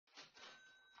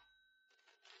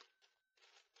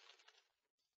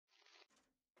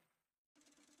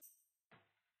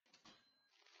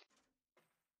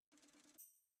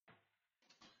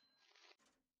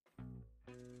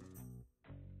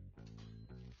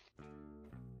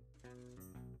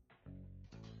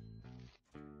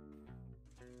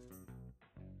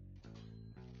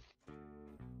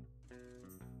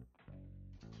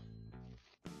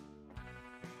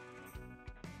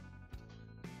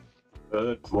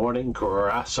Good morning,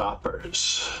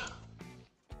 grasshoppers.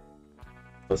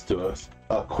 Let's do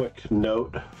a quick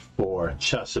note for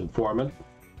Chess Informant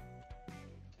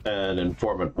and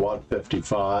Informant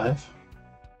 155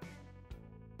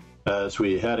 as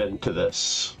we head into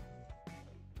this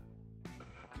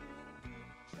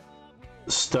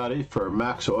study for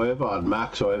Max Euwe on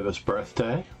Max Euwe's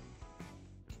birthday.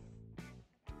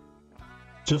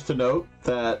 Just a note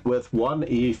that with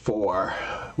 1e4,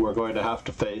 we're going to have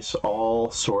to face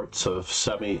all sorts of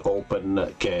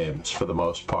semi-open games for the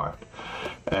most part.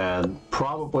 And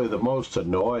probably the most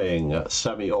annoying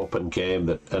semi-open game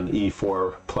that an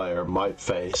e4 player might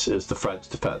face is the French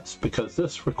defense, because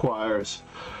this requires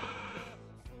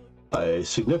a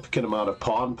significant amount of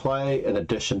pawn play in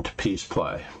addition to piece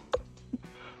play.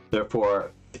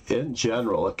 Therefore, in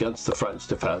general, against the French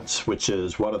defense, which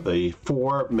is one of the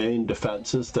four main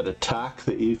defenses that attack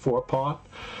the e4 pawn,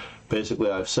 basically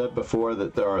I've said before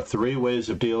that there are three ways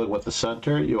of dealing with the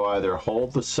center. You either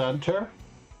hold the center,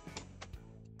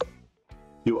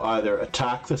 you either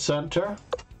attack the center,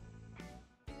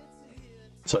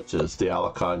 such as the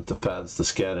Alekhin defense, the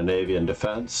Scandinavian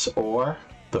defense, or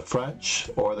the French,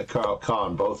 or the Karl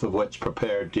Khan, both of which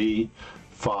prepare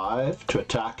d5 to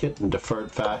attack it in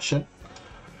deferred fashion.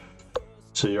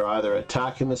 So you're either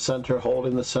attacking the center,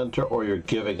 holding the center, or you're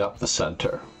giving up the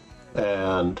center.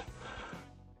 And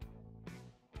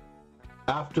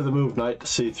after the move knight to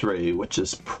c3, which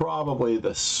is probably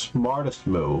the smartest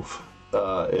move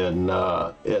in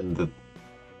the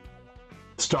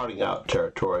starting out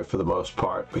territory for the most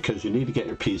part, because you need to get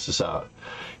your pieces out.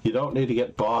 You don't need to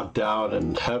get bogged down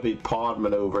in heavy pawn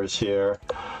maneuvers here.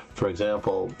 For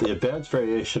example, the advanced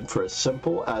variation, for as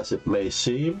simple as it may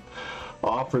seem,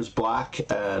 offers black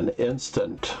an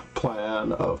instant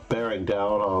plan of bearing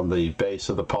down on the base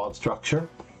of the pawn structure,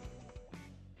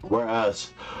 whereas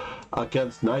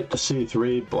against knight to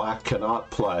c3, black cannot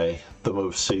play the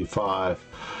move c5,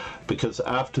 because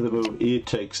after the move e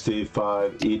takes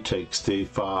d5, e takes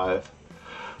d5,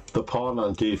 the pawn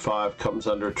on d5 comes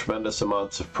under tremendous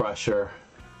amounts of pressure,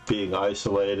 being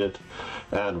isolated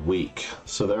and weak.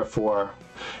 So therefore,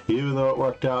 even though it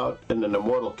worked out in an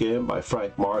immortal game by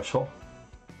Frank Marshall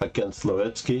against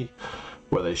Lewitsky,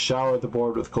 where they showered the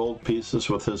board with gold pieces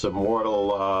with his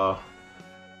immortal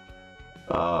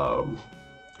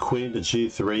queen to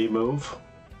g3 move,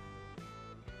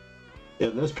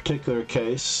 in this particular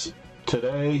case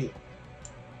today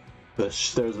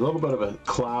there's a little bit of a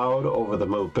cloud over the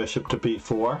move bishop to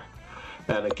b4,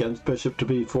 and against bishop to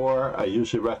b4 I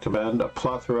usually recommend a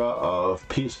plethora of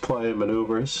piece play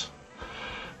maneuvers,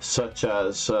 such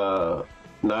as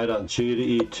knight on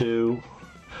g to e2,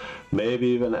 maybe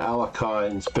even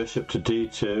Alekhin's bishop to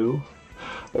d2,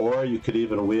 or you could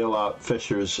even wheel out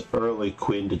Fischer's early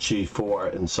queen to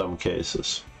g4 in some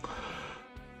cases.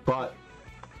 But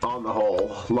on the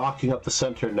whole, locking up the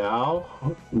center now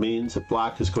means that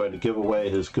black is going to give away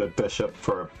his good bishop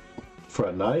for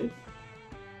a knight.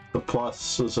 The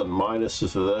pluses and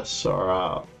minuses of this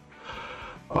are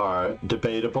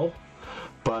debatable,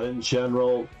 but in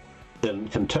general, in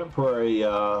contemporary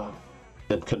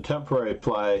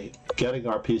play, getting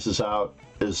our pieces out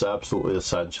is absolutely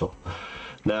essential.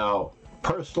 Now,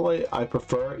 personally, I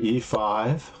prefer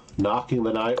e5, knocking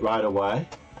the knight right away,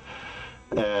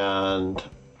 and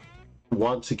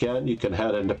once again, you can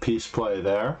head into piece play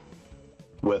there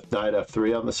with knight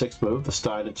f3 on the sixth move, the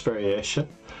Steinitz variation,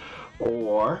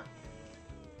 or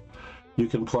you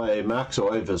can play Max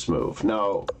Euwe's move.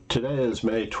 Now, today is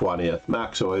May 20th,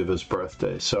 Max Euwe's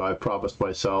birthday, so I promised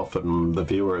myself and the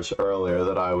viewers earlier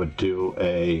that I would do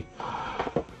a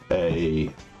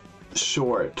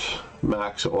short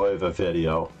Max Euwe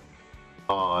video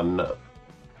on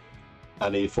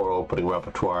an e4 opening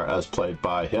repertoire as played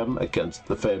by him against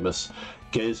the famous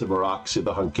Euwe-Maroczy,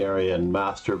 the Hungarian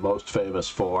master, most famous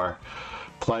for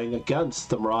playing against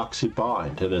the Maroczy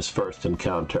bind in his first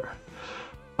encounter.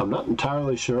 I'm not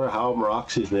entirely sure how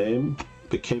Maroczy's name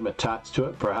became attached to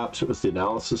it. Perhaps it was the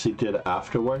analysis he did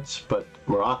afterwards, but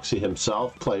Maroczy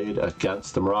himself played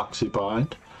against the Maroczy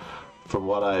bind, from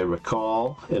what I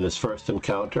recall, in his first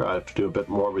encounter. I have to do a bit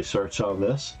more research on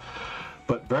this.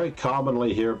 But very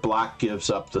commonly here, black gives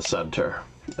up the center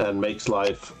and makes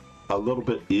life a little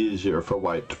bit easier for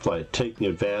white to play, taking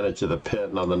advantage of the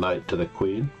pin on the knight to the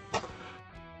queen.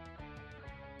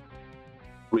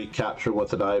 Recapture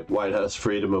with the knight, white has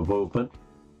freedom of movement.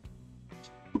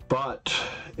 But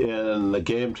in the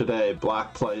game today,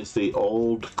 black plays the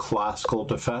old classical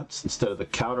defense instead of the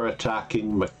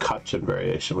counter-attacking McCutcheon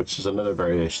variation, which is another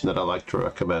variation that I like to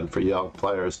recommend for young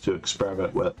players to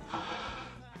experiment with,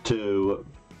 to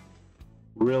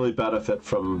really benefit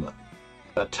from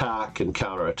attack and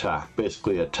counterattack,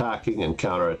 basically attacking and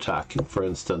counterattacking. For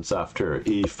instance, after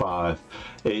e5,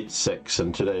 h6,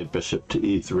 and today bishop to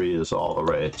e3 is all the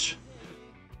rage.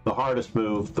 The hardest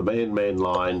move, the main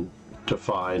line to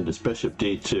find, is bishop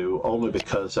d2, only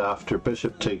because after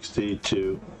bishop takes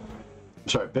d2,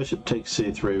 bishop takes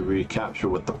c3, recapture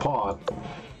with the pawn.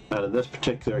 And in this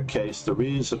particular case, the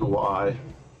reason why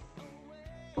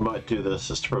I might do this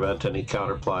is to prevent any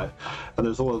counterplay. And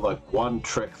there's only like one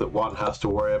trick that one has to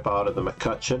worry about in the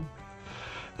McCutcheon,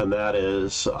 and that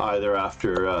is either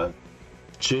after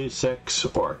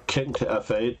g6 or king to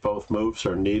f8. Both moves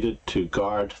are needed to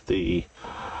guard the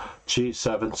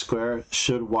g7 square.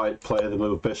 Should white play the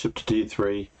move bishop to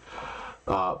d3,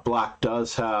 black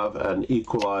does have an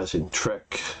equalizing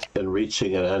trick in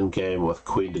reaching an endgame with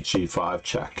queen to g5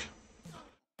 check.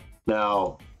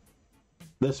 Now,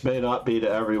 this may not be to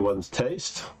everyone's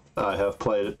taste. I have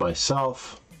played it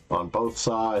myself on both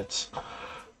sides.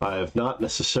 I have not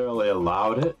necessarily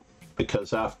allowed it,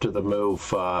 because after the move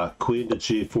queen to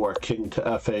g4, king to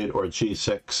f8, or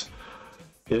g6,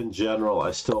 in general,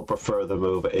 I still prefer the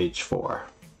move h4,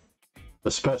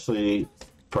 especially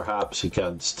perhaps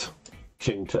against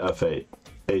king to f8.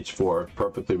 h4,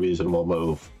 perfectly reasonable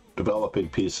move. Developing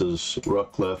pieces,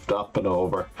 rook lift, up and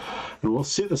over. And we'll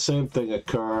see the same thing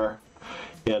occur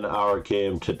in our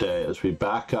game today as we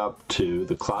back up to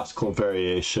the classical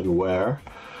variation where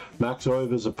Max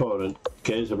Euwe's opponent,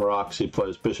 Euwe-Maroczy,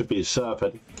 plays bishop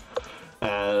e7,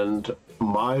 and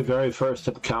my very first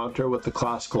encounter with the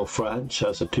classical French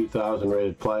as a 2000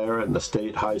 rated player in the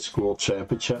state high school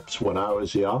championships when I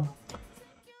was young,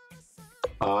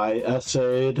 I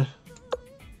essayed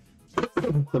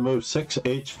the move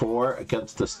 6h4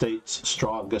 against the state's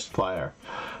strongest player,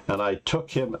 and I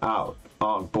took him out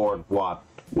on board 1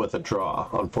 with a draw.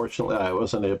 Unfortunately, I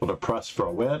wasn't able to press for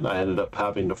a win. I ended up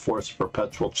having to force a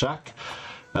perpetual check,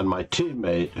 and my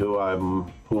teammate,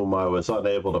 whom I was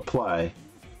unable to play,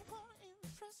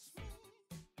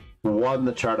 won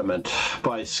the tournament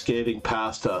by skating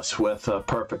past us with a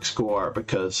perfect score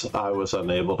because I was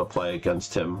unable to play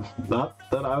against him. Not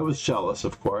that I was jealous,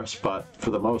 of course, but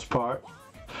for the most part.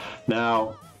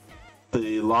 Now,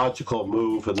 the logical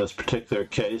move in this particular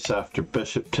case, after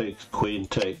bishop takes, queen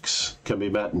takes, can be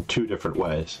met in two different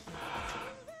ways.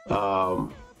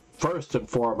 First and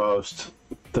foremost,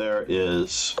 there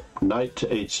is knight to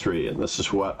h3, and this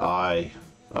is what I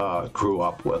grew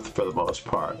up with for the most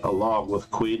part, along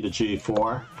with queen to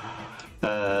g4,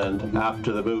 and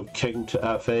after the move king to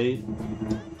f8,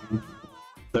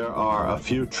 there are a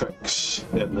few tricks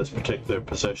in this particular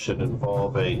position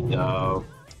involving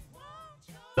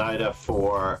knight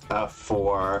f4,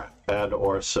 f4, and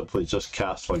or simply just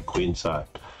castling queenside.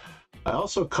 I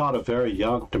also caught a very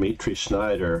young Dmitri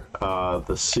Schneider,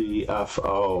 the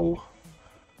CFO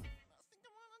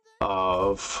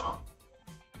of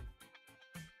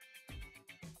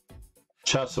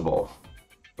Chessable,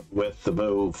 with the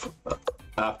move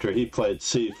after he played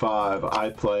c5, I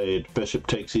played bishop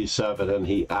takes e7, and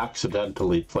he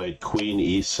accidentally played queen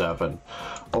e7,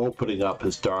 opening up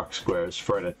his dark squares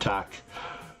for an attack.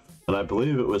 And I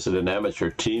believe it was in an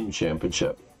amateur team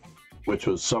championship, which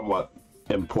was somewhat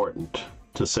important,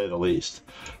 to say the least.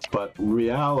 But in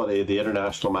reality, the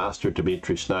international master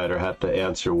Dmitri Schneider had to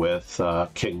answer with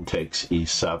king takes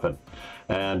e7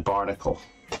 and barnacle.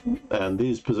 And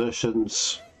these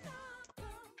positions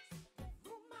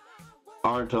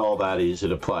aren't all that easy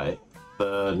to play.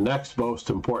 The next most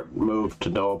important move to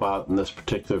know about in this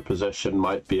particular position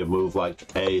might be a move like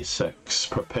a6,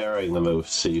 preparing the move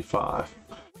c5.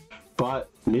 But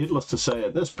needless to say,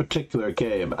 in this particular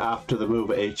game, after the move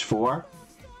h4,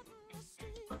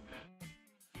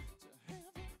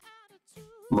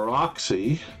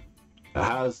 Maroczy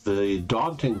has the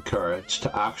daunting courage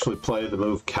to actually play the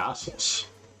move castles.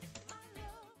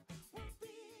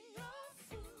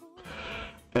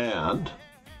 And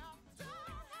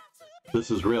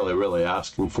this is really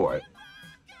asking for it.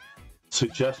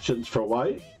 Suggestions for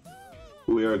white?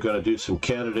 We are going to do some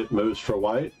candidate moves for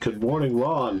white. Good morning,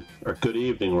 Ron, or good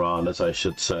evening, Ron, as I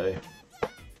should say.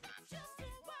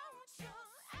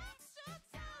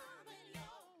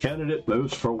 Candidate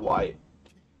moves for white.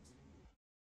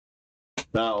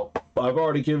 Now, I've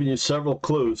already given you several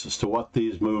clues as to what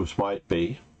these moves might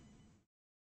be.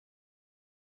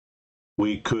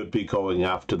 We could be going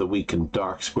after the weakened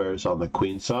dark squares on the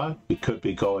queen side. We could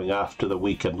be going after the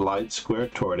weakened light square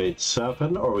toward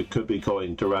h7, or we could be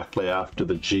going directly after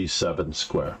the g7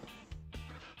 square.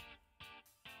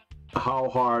 How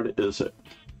hard is it?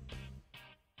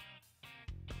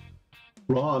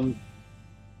 Ron,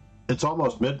 it's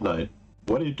almost midnight.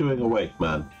 What are you doing awake,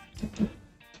 man?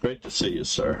 It's great to see you,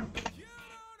 sir.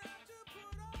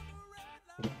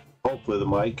 Hopefully the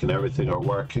mic and everything are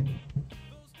working.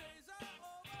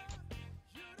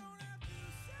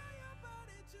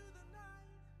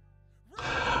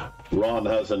 Ron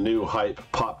has a new hype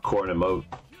popcorn emote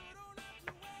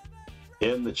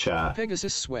in the chat.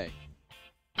 Pegasus Sway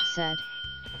said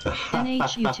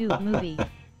NH YouTube movie.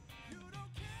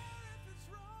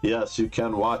 Yes, you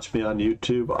can watch me on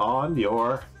YouTube on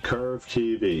your Curve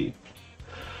TV.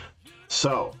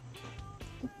 So,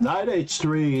 Knight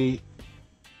H3,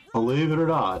 believe it or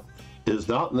not, is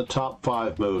not in the top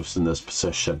 5 moves in this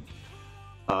position.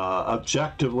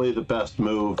 Objectively, the best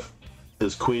move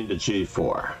is Queen to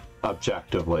G4.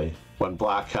 Objectively, when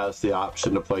Black has the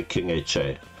option to play King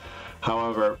H8.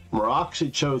 However,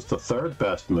 Maroczy chose the 3rd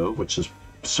best move, which is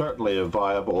certainly a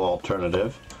viable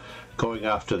alternative, going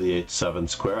after the H7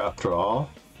 square. After all,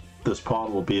 this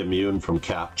pawn will be immune from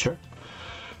capture.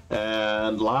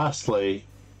 And lastly,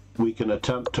 we can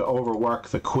attempt to overwork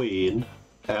the queen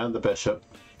and the bishop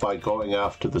by going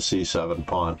after the C7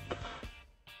 pawn.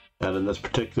 And in this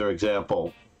particular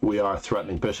example, we are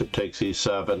threatening bishop takes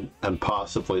e7 and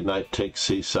possibly knight takes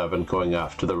c7 going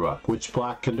after the rook, which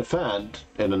Black can defend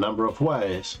in a number of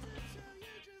ways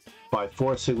by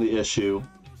forcing the issue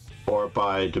or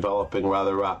by developing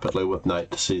rather rapidly with knight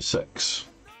to c6.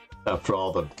 After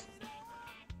all,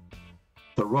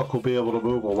 the rook will be able to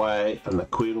move away and the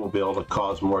queen will be able to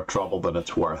cause more trouble than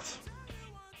it's worth.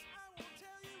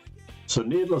 So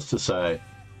needless to say,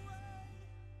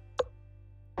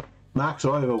 Max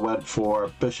Euwe went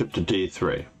for bishop to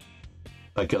d3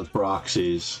 against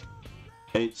Maroczy's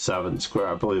h7 square.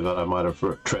 I believe that I might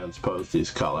have transposed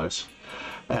these colors.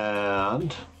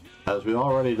 And as we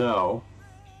already know,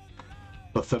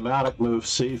 the thematic move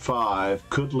c5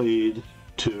 could lead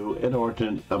to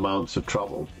inordinate amounts of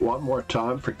trouble. One more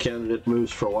time for candidate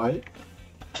moves for white.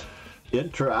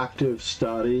 Interactive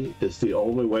study is the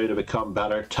only way to become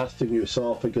better, testing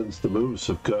yourself against the moves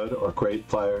of good or great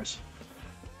players.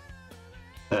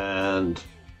 And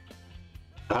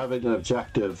having an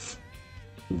objective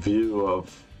view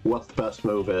of what the best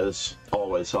move is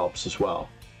always helps as well.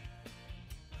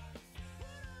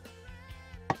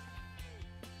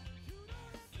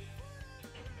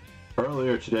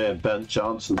 Earlier today in Ben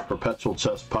Johnson's Perpetual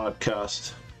Chess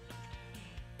podcast,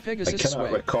 Pegasus I cannot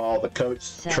Sway recall the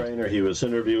coach trainer he was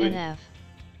interviewing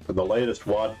for the latest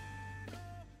one.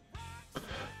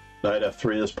 Knight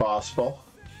f3 is possible,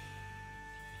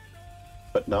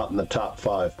 but not in the top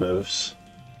 5 moves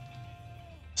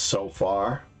so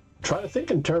far. Try to think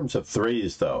in terms of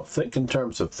threes, though. Think in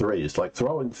terms of threes, like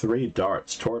throwing 3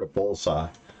 darts toward a bullseye.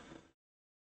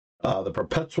 The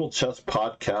Perpetual Chess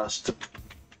podcast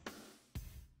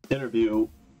interview,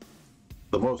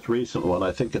 the most recent one,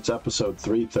 I think it's episode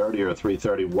 330 or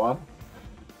 331,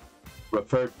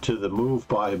 referred to the Move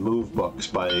by Move books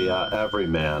by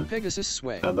Everyman. Pegasus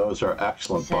Sway. And those are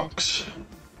excellent books.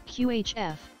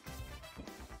 QHF.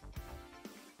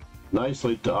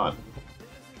 Nicely done.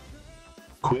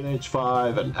 Queen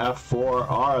h5 and f4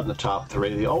 are in the top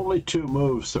 3. The only 2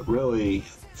 moves that really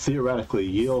theoretically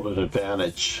yield an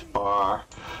advantage are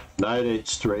knight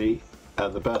h3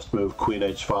 and the best move Queen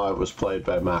h5 was played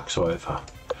by Max Euwe.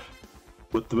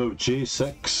 With the move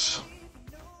g6,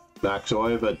 Max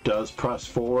Euwe does press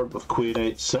forward with Queen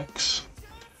h6,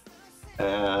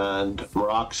 and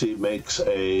Maroczy makes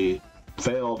a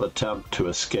failed attempt to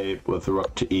escape with the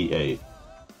rook to e8.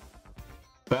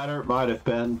 Better might have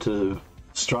been to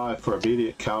strive for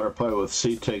immediate counterplay with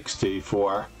c takes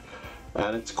d4,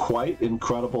 and it's quite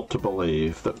incredible to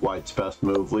believe that White's best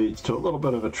move leads to a little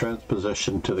bit of a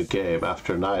transposition to the game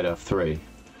after knight f3.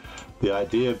 The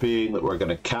idea being that we're going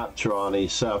to capture on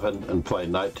e7 and play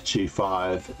knight to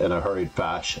g5 in a hurried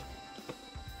fashion.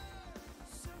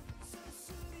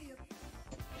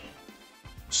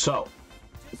 So,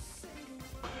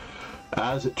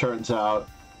 as it turns out,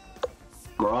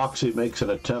 Maroczy makes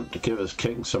an attempt to give his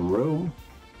king some room,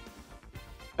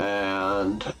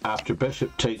 and after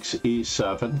bishop takes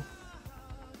e7,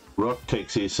 rook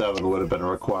takes e7 would have been a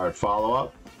required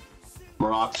follow-up.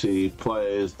 Maroczy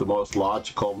plays the most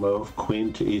logical move,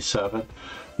 queen to e7.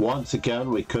 Once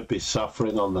again, we could be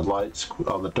suffering on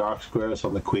the dark squares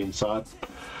on the queen side,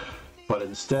 but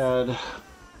instead,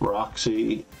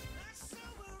 Maroczy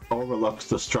overlooks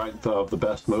the strength of the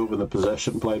best move in the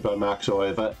position played by Max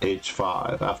Euwe,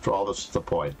 h5. After all, this is the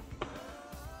point.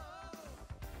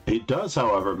 He does,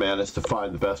 however, manage to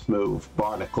find the best move,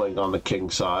 barnacling on the king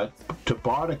side. To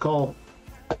barnacle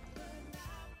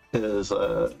is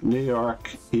a New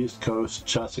York East Coast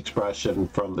chess expression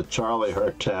from the Charlie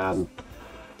Hurtan,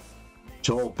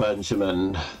 Joel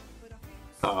Benjamin,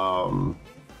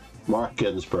 Mark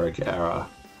Ginsburg era,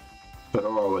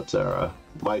 Fedorowicz era.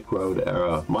 Mike Road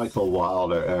era, Michael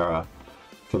Wilder era,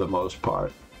 for the most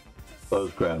part,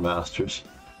 those grandmasters.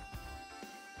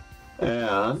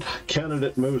 And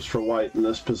candidate moves for white in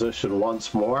this position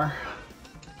once more.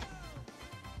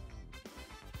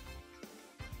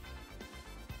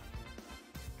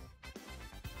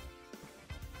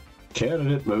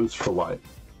 Candidate moves for white.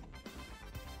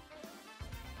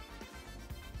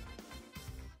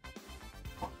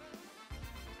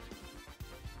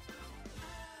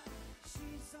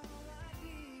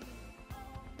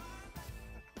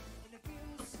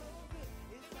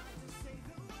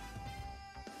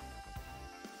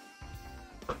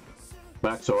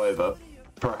 Max Euwe,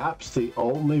 perhaps the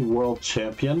only world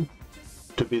champion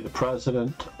to be the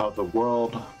president of the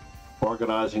World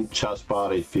Organizing Chess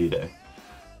Body FIDE.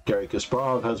 Gary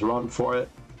Kasparov has run for it.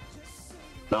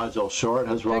 Nigel Short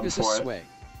has run for it. Sway.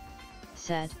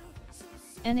 Said.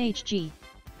 NHG.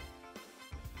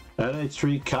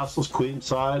 NH3, castles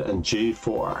queenside, and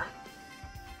G4.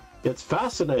 It's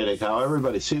fascinating how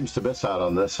everybody seems to miss out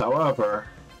on this. However,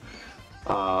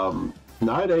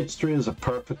 Knight H3 is a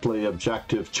perfectly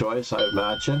objective choice, I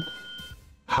imagine.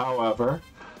 However,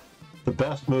 the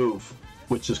best move,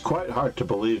 which is quite hard to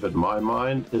believe in my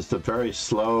mind, is the very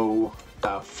slow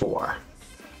F4.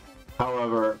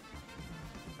 However,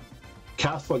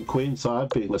 castle and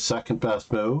queenside being the second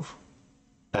best move,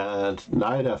 and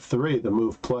Knight F3, the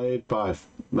move played by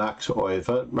Max Euwe,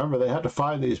 remember they had to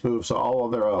find these moves all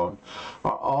on their own,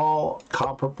 are all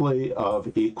comparably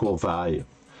of equal value.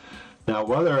 Now,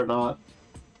 whether or not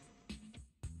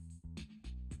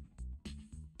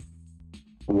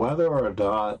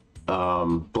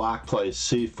black plays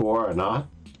c4 or not,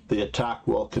 the attack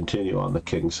will continue on the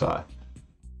king side.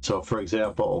 So, for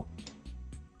example,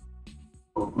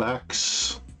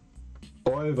 Max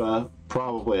Euwe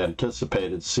probably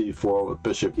anticipated c4 with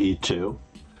bishop e2.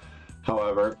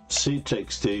 However, c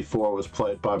takes d4 was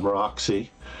played by Maroczy,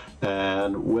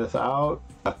 and without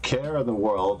a care in the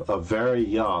world, a very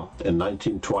young, in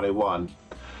 1921,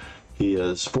 he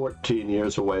is 14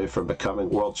 years away from becoming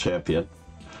world champion.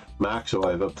 Max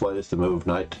Euwe plays the move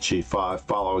knight to g5,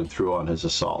 following through on his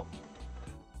assault.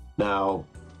 Now,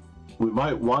 we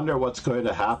might wonder what's going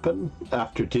to happen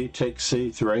after d takes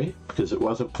c3, because it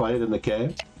wasn't played in the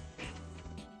game.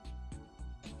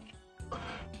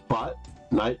 But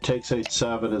knight takes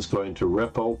h7 is going to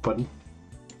rip open,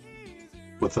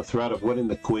 with the threat of winning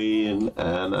the queen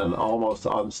and an almost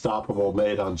unstoppable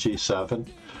mate on g7,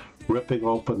 ripping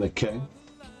open the king.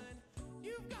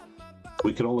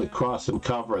 We can only cross and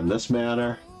cover in this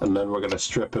manner, and then we're going to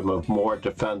strip him of more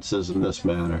defenses in this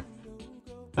manner.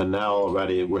 And now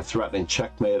already we're threatening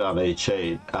checkmate on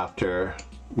h8 after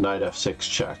knight f6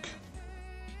 check.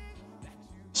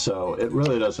 So it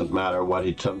really doesn't matter what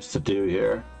he attempts to do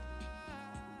here.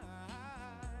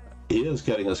 He is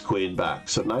getting his queen back,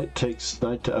 so knight to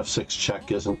f6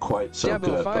 check isn't quite so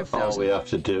good, but all we have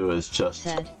to do is just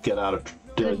get out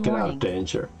of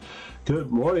danger.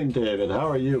 Good morning, David. How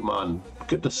are you, man?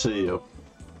 Good to see you.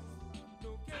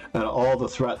 And all the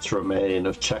threats remain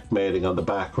of checkmating on the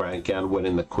back rank and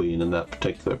winning the queen in that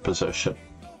particular position.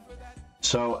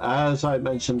 So, as I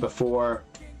mentioned before,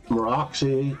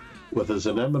 Maroczy, with his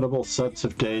inimitable sense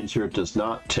of danger, does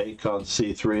not take on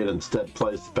c3 and instead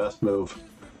plays the best move,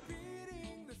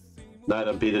 knight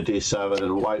on b to d7,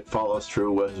 and white follows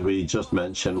through, as we just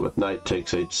mentioned, with knight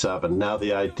takes h7. Now,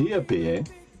 the idea being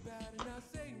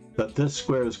that this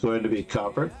square is going to be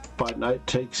covered by knight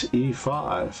takes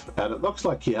e5, and it looks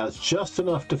like he has just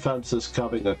enough defenses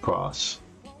coming across.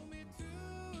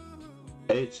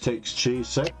 H takes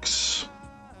g6,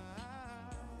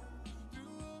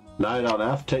 knight on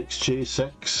f takes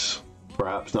g6,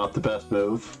 perhaps not the best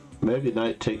move. Maybe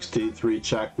knight takes d3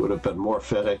 check would have been more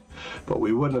fitting, but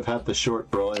we wouldn't have had the short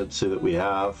brilliancy that we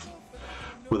have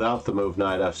without the move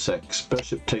knight f6.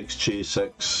 Bishop takes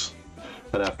g6,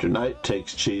 and after knight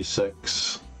takes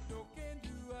g6,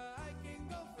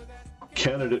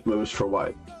 candidate moves for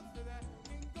white.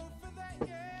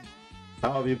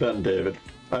 How have you been, David?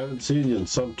 I haven't seen you in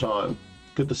some time.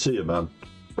 Good to see you, man.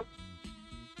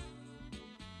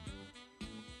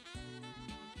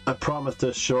 I promised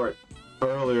this short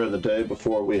earlier in the day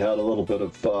before we had a little bit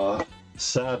of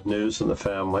sad news in the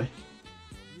family.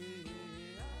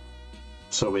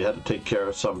 So we had to take care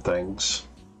of some things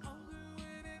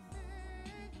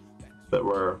that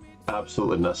were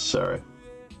absolutely necessary.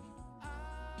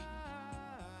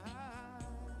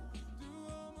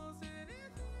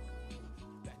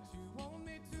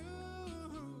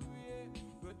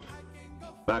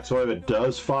 Max Euwe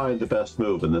does find the best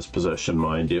move in this position,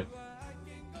 mind you.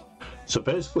 So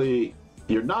basically,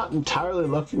 you're not entirely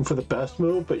looking for the best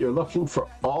move, but you're looking for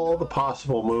all the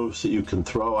possible moves that you can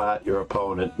throw at your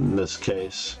opponent in this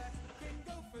case.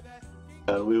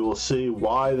 And we will see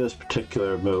why this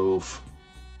particular move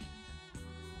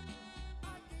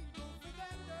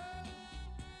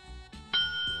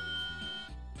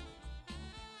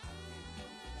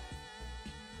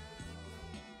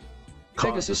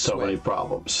causes so many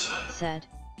problems. Said.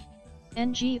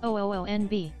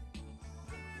 NGOOONB.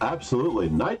 Absolutely.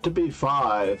 Knight to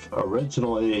b5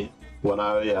 originally,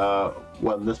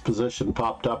 when this position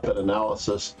popped up in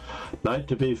analysis, knight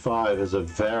to b5 is a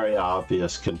very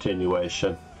obvious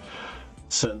continuation,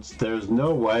 since there's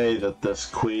no way that this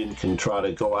queen can try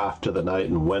to go after the knight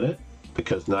and win it,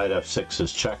 because knight f6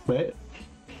 is checkmate.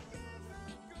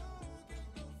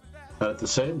 And at the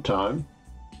same time,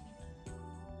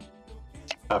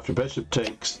 after bishop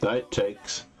takes, knight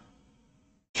takes,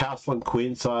 castling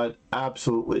queenside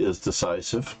absolutely is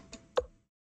decisive.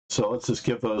 So let's just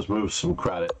give those moves some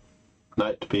credit.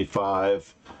 Knight to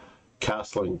b5,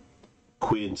 castling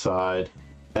queenside,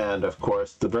 and of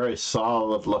course the very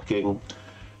solid looking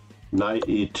knight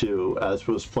e2, as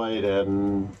was played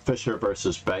in Fischer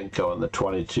versus Benko in the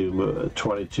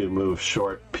 22 move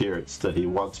short periods that he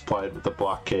once played with the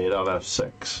blockade on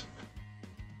f6.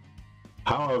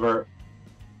 However,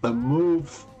 the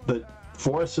move that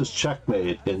forces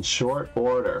checkmate in short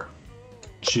order,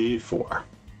 g4.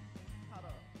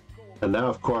 And now,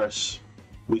 of course,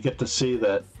 we get to see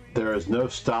that there is no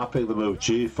stopping the move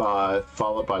g5,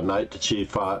 followed by knight to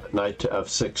g5, knight to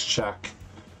f6 check,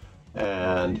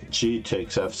 and g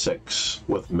takes f6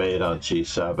 with mate on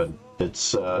g7.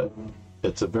 It's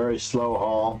a very slow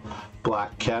haul.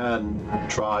 Black can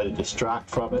try to distract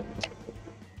from it,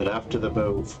 and after the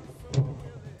move,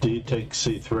 d takes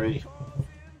c3.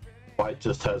 White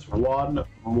just has one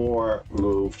more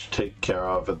move to take care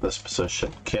of in this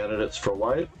position. Candidates for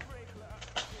white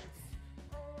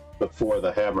before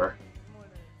the hammer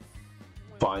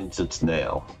finds its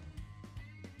nail.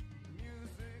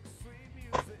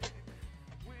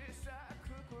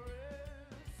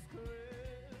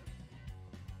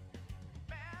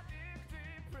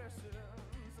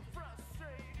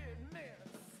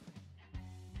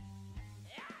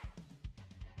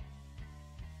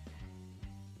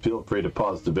 Feel free to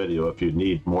pause the video if you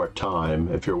need more time,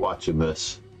 if you're watching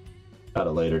this at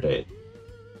a later date.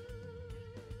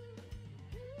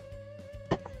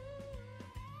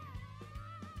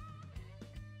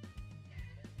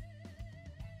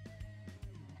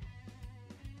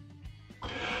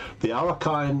 The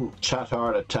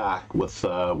Alekhin-Chatard attack,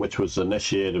 which was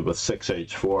initiated with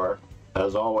 6h4,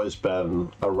 has always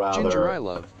been a rather... Ginger I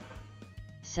love.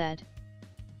 Said.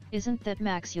 Isn't that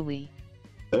Max Euwe?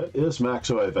 It is Max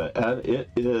Euwe, and it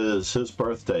is his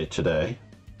birthday today.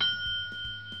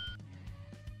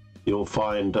 You'll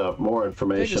find more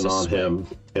information on him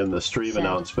in the stream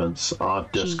announcements on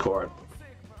Discord.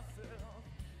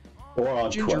 Or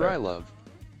on Ginger Twitter. I love.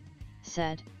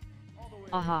 Said.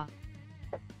 Aha.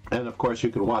 And of course you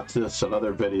can watch this and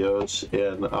other videos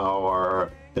in our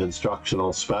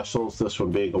instructional specials, this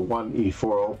one being a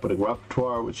 1e4 opening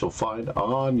repertoire, which you'll find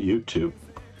on YouTube.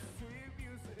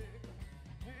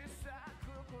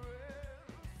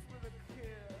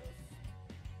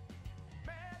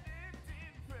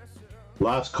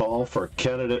 Last call for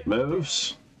candidate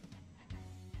moves.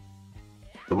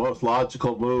 The most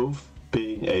logical move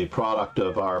being a product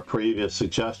of our previous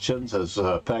suggestions, as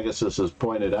Pegasus has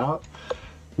pointed out,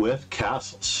 with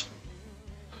castles.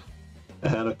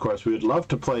 And of course we'd love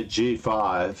to play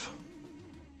g5.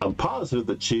 I'm positive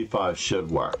that g5 should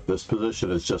work. This position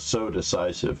is just so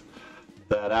decisive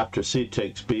that after c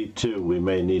takes b2 we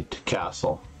may need to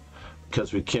castle,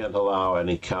 because we can't allow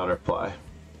any counterplay.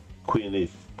 Queen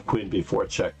b4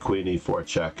 check, queen e4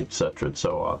 check, etc. and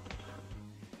so on.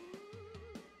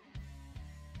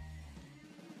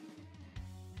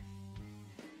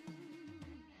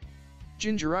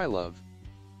 Ginger I love.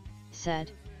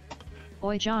 Said.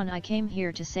 Oi John, I came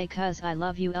here to say cuz I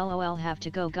love you, lol, have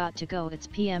to go, got to go, it's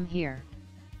PM here.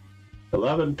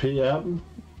 11 p.m.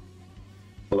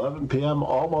 11 p.m.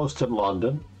 almost in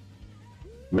London.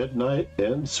 Midnight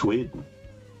in Sweden.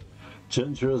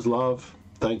 Ginger is love.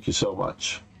 Thank you so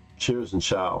much. Cheers and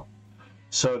ciao.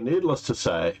 So needless to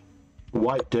say,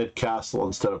 white did castle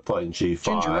instead of playing g5.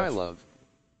 Ginger I love.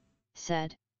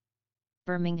 Said.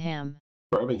 Birmingham.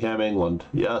 Birmingham, England,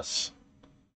 yes.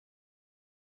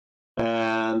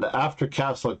 And after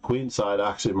castling queenside,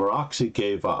 actually Maroczy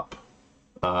gave up.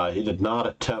 He did not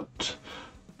attempt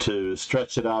to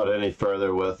stretch it out any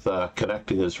further with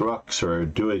connecting his rooks or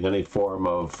doing any form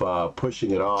of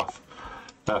pushing it off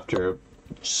after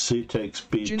C takes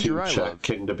B2, Ginger, check, love.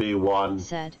 king to B1,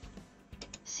 said.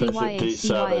 bishop CYA D7,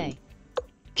 CYA.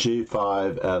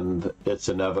 G5, and it's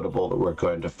inevitable that we're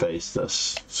going to face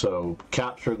this. So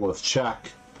capturing with check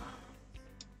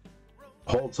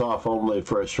holds off only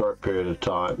for a short period of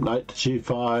time. Knight to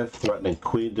G5, threatening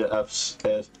queen to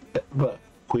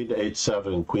queen to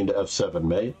H7 and queen to F7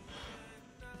 mate.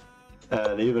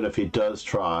 And even if he does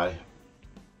try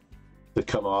to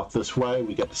come off this way,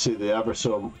 we get to see the ever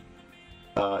so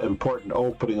important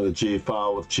opening of the G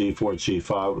file with G4,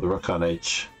 G5 with rook on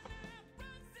H,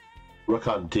 rook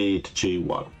on D to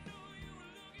G1.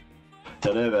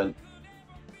 And even,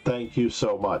 thank you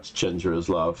so much, Ginger is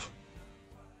love.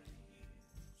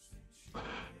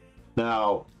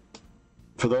 Now,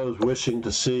 for those wishing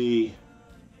to see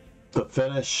the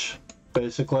finish,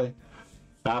 basically,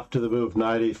 after the move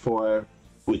knight e4,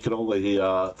 we can only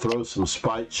throw some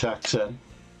spite checks in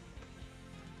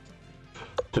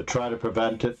to try to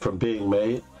prevent it from being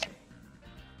made.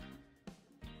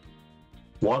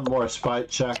 One more spite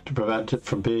check to prevent it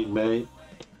from being made.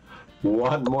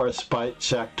 One more spite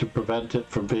check to prevent it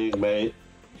from being made.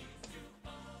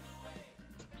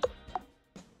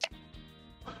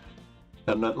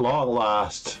 And at long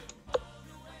last,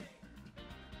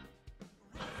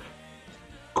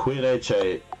 queen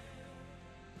h8,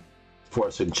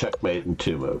 forcing checkmate in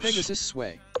 2 moves. Pegasus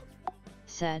sway.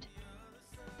 Said.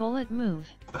 Bullet move.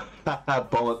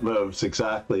 Bullet moves,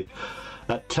 exactly.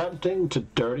 Attempting to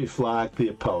dirty flag the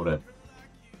opponent.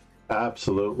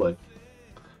 Absolutely.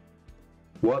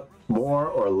 What more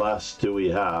or less do we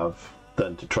have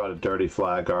than to try to dirty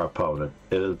flag our opponent?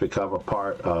 It has become a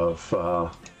part of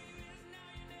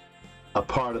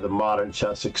the modern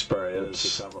chess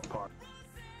experience.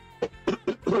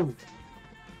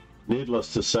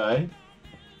 Needless to say,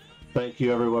 thank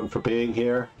you everyone for being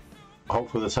here.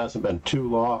 Hopefully this hasn't been too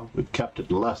long. We've kept it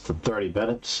in less than 30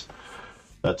 minutes.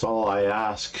 That's all I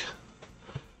ask.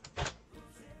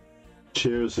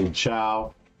 Cheers and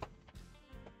ciao.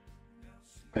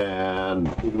 And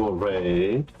we will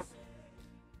raid,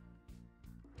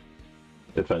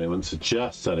 if anyone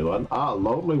suggests anyone.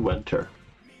 Lonely Winter.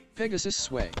 Pegasus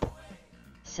sway.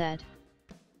 Said.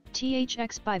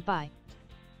 THX bye bye.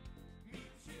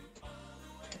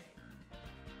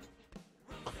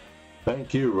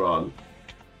 Thank you, Ron.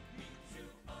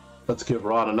 Let's give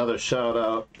Ron another shout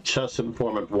out. Chess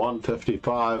Informant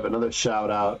 155, another shout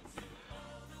out.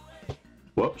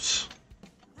 Whoops.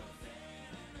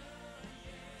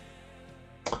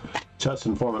 Chess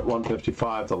Informant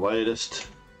 155, the latest.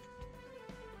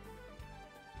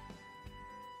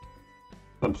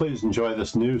 And please enjoy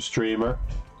this new streamer.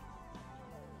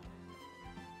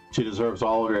 She deserves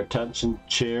all of your attention.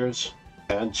 Cheers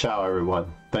and ciao,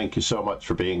 everyone. Thank you so much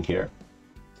for being here.